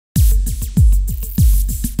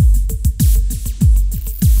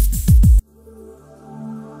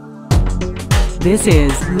This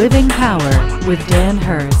is Living Power with Dan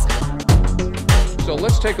Hurst. So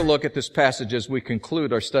let's take a look at this passage as we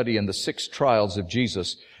conclude our study in the 6 trials of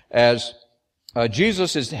Jesus. As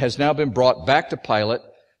Jesus has now been brought back to Pilate,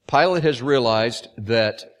 Pilate has realized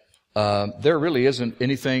that there really isn't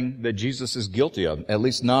anything that Jesus is guilty of, at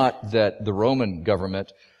least not that the Roman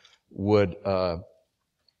government would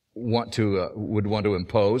want to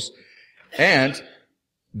impose, and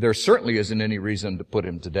there certainly isn't any reason to put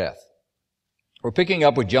him to death. We're picking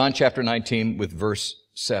up with John chapter 19 with verse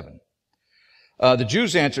 7. The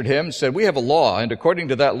Jews answered him and said, "We have a law, and according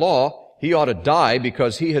to that law, he ought to die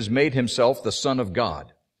because he has made himself the Son of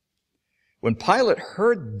God." When Pilate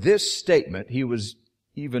heard this statement, he was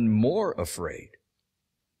even more afraid.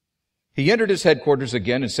 He entered his headquarters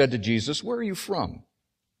again and said to Jesus, "Where are you from?"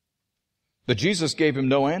 But Jesus gave him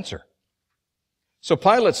no answer. So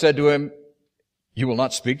Pilate said to him, "You will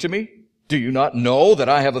not speak to me? Do you not know that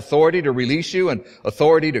I have authority to release you and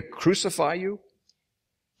authority to crucify you?"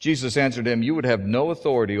 Jesus answered him, "You would have no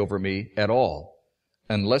authority over me at all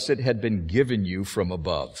unless it had been given you from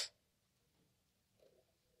above.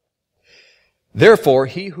 Therefore,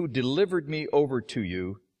 he who delivered me over to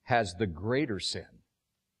you has the greater sin."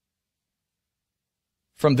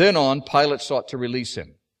 From then on, Pilate sought to release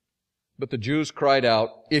him. But the Jews cried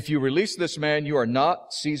out, "If you release this man, you are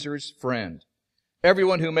not Caesar's friend.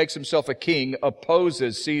 Everyone who makes himself a king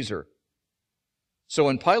opposes Caesar." So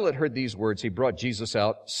when Pilate heard these words, he brought Jesus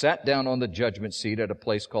out, sat down on the judgment seat at a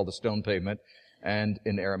place called the Stone Pavement, and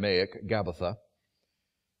in Aramaic, Gabbatha.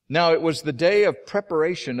 Now it was the day of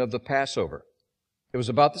preparation of the Passover. It was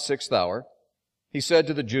about the 6th hour. He said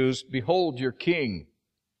to the Jews, "Behold your king."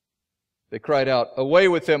 They cried out, away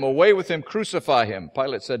with him, crucify him."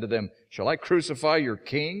 Pilate said to them, "Shall I crucify your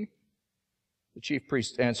king?" The chief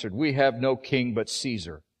priests answered, "We have no king but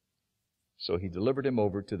Caesar." So he delivered him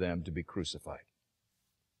over to them to be crucified.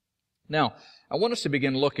 Now, I want us to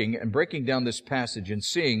begin looking and breaking down this passage and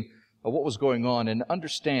seeing what was going on and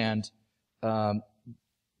understand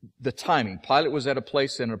the timing. Pilate was at a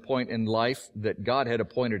place and a point in life that God had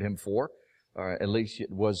appointed him for, or at least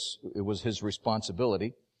it was his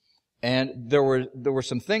responsibility. And there were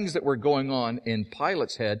some things that were going on in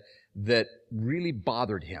Pilate's head that really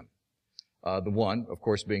bothered him. The one, of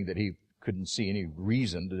course, being that he couldn't see any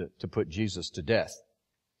reason to put Jesus to death.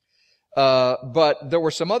 But there were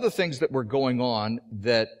some other things that were going on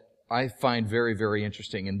that I find very, very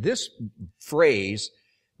interesting. And this phrase,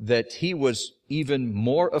 that he was even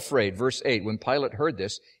more afraid, verse 8, when Pilate heard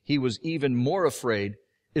this, he was even more afraid,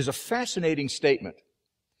 is a fascinating statement.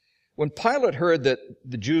 When Pilate heard that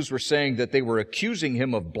the Jews were saying that they were accusing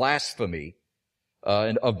him of blasphemy,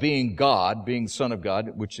 and of being God, being Son of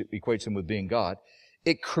God, which equates him with being God,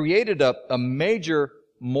 it created a major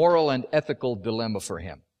moral and ethical dilemma for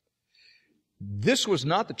him. This was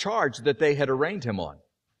not the charge that they had arraigned him on.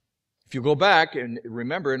 If you go back and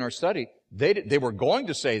remember in our study, they were going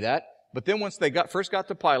to say that, but then once they first got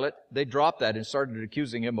to Pilate, they dropped that and started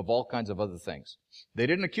accusing him of all kinds of other things. They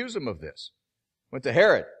didn't accuse him of this. Went to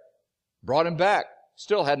Herod, brought him back,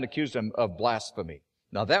 still hadn't accused him of blasphemy.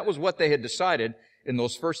 Now that was what they had decided in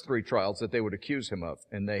those first 3 trials that they would accuse him of,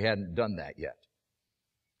 and they hadn't done that yet.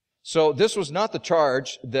 So this was not the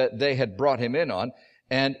charge that they had brought him in on,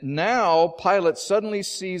 and now Pilate suddenly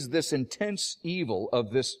sees this intense evil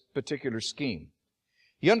of this particular scheme.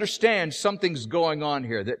 He understands something's going on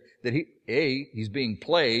here, that he, A, he's being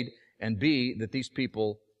played, and B, that these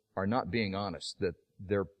people are not being honest, that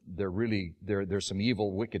there's some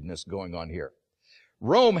evil wickedness going on here.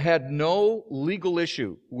 Rome had no legal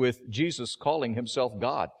issue with Jesus calling himself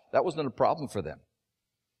God. That wasn't a problem for them.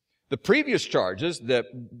 The previous charges that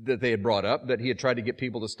they had brought up, that he had tried to get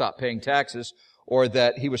people to stop paying taxes, or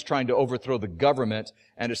that he was trying to overthrow the government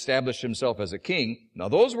and establish himself as a king, now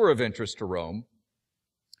those were of interest to Rome.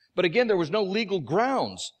 But again, there was no legal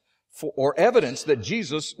grounds or evidence that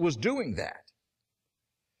Jesus was doing that.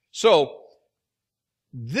 So,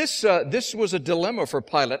 this was a dilemma for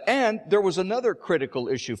Pilate, and there was another critical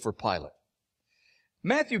issue for Pilate.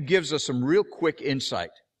 Matthew gives us some real quick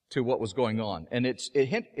insight to what was going on, and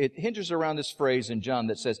it hinges around this phrase in John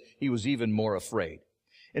that says he was even more afraid.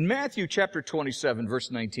 In Matthew chapter 27,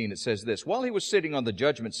 verse 19, it says this, "While he was sitting on the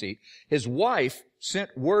judgment seat, his wife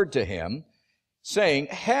sent word to him, saying,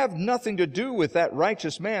 'Have nothing to do with that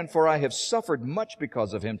righteous man, for I have suffered much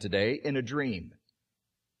because of him today in a dream.'"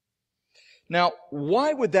 Now,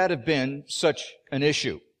 why would that have been such an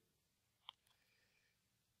issue?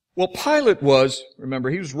 Well, Pilate was, remember,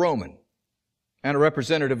 he was Roman and a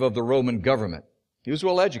representative of the Roman government. He was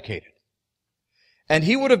well educated. And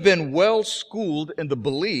he would have been well schooled in the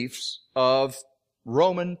beliefs of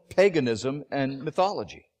Roman paganism and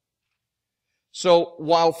mythology. So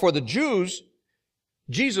while for the Jews,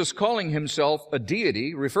 Jesus calling himself a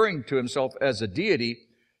deity, referring to himself as a deity,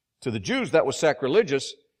 to the Jews that was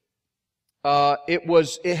sacrilegious,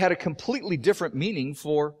 it had a completely different meaning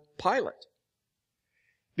for Pilate.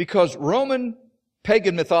 Because Roman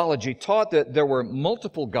pagan mythology taught that there were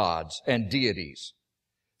multiple gods and deities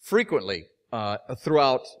frequently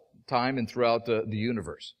throughout time and throughout the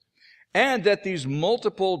universe. And that these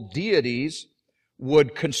multiple deities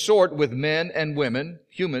would consort with men and women,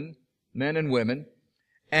 human men and women,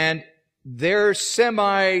 and their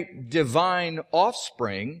semi-divine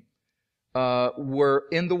offspring were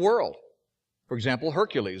in the world. For example,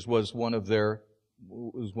 Hercules was one of their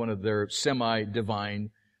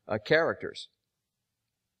semi-divine characters.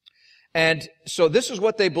 And so this is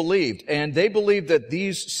what they believed. And they believed that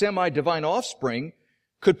these semi-divine offspring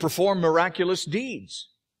could perform miraculous deeds.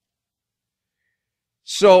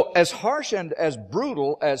 So as harsh and as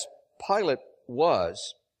brutal as Pilate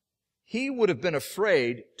was, he would have been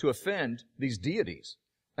afraid to offend these deities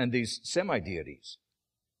and these semi-deities.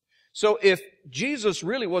 So if Jesus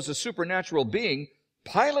really was a supernatural being,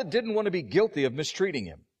 Pilate didn't want to be guilty of mistreating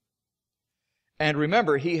him. And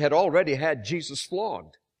remember, he had already had Jesus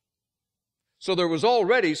flogged. So there was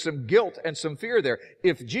already some guilt and some fear there.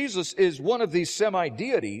 If Jesus is one of these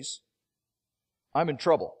semi-deities, I'm in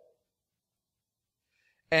trouble.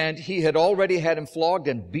 And he had already had him flogged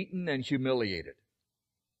and beaten and humiliated.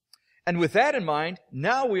 And with that in mind,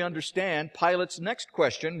 now we understand Pilate's next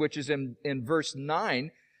question, which is in verse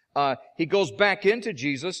 9. He goes back into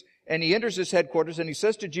Jesus and he enters his headquarters and he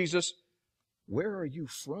says to Jesus, "Where are you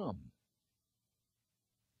from?"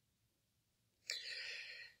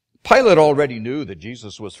 Pilate already knew that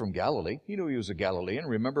Jesus was from Galilee. He knew he was a Galilean.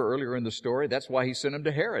 Remember earlier in the story, that's why he sent him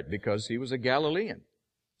to Herod, because he was a Galilean.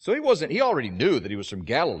 So he already knew that he was from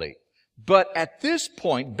Galilee. But at this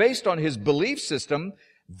point, based on his belief system,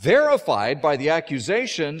 verified by the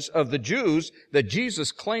accusations of the Jews that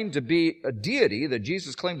Jesus claimed to be a deity, that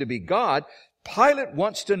Jesus claimed to be God, Pilate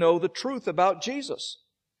wants to know the truth about Jesus.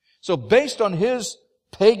 So based on his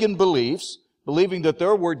pagan beliefs, believing that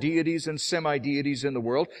there were deities and semi-deities in the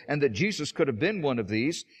world, and that Jesus could have been one of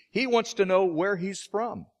these, he wants to know where he's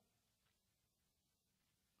from.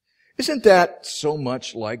 Isn't that so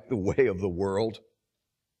much like the way of the world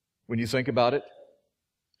when you think about it?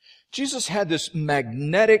 Jesus had this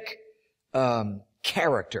magnetic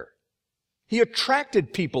character. He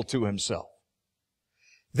attracted people to himself.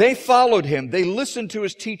 They followed him. They listened to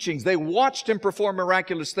his teachings. They watched him perform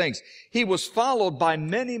miraculous things. He was followed by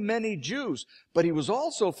many, many Jews, but he was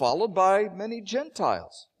also followed by many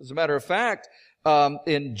Gentiles. As a matter of fact,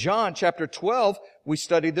 in John chapter 12, we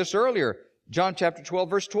studied this earlier. John chapter 12,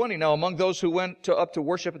 verse 20. Now, among those who went up to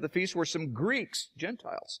worship at the feast were some Greeks,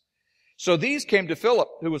 Gentiles. So these came to Philip,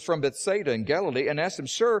 who was from Bethsaida in Galilee, and asked him,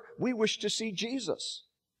 "Sir, we wish to see Jesus."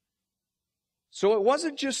 So it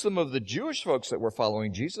wasn't just some of the Jewish folks that were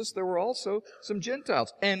following Jesus. There were also some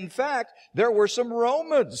Gentiles. In fact, there were some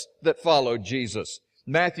Romans that followed Jesus.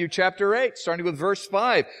 Matthew chapter 8, starting with verse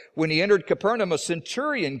 5. When he entered Capernaum, a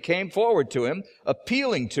centurion came forward to him,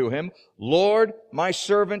 appealing to him, "Lord, my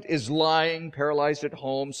servant is lying, paralyzed at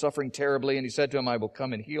home, suffering terribly." And he said to him, "I will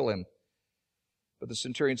come and heal him." But the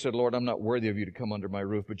centurion said, "Lord, I'm not worthy of you to come under my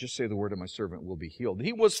roof, but just say the word and my servant will be healed."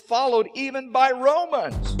 He was followed even by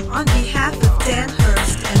Romans. On behalf of Dan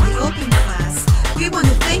Hurst and the Open Class, we want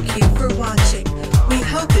to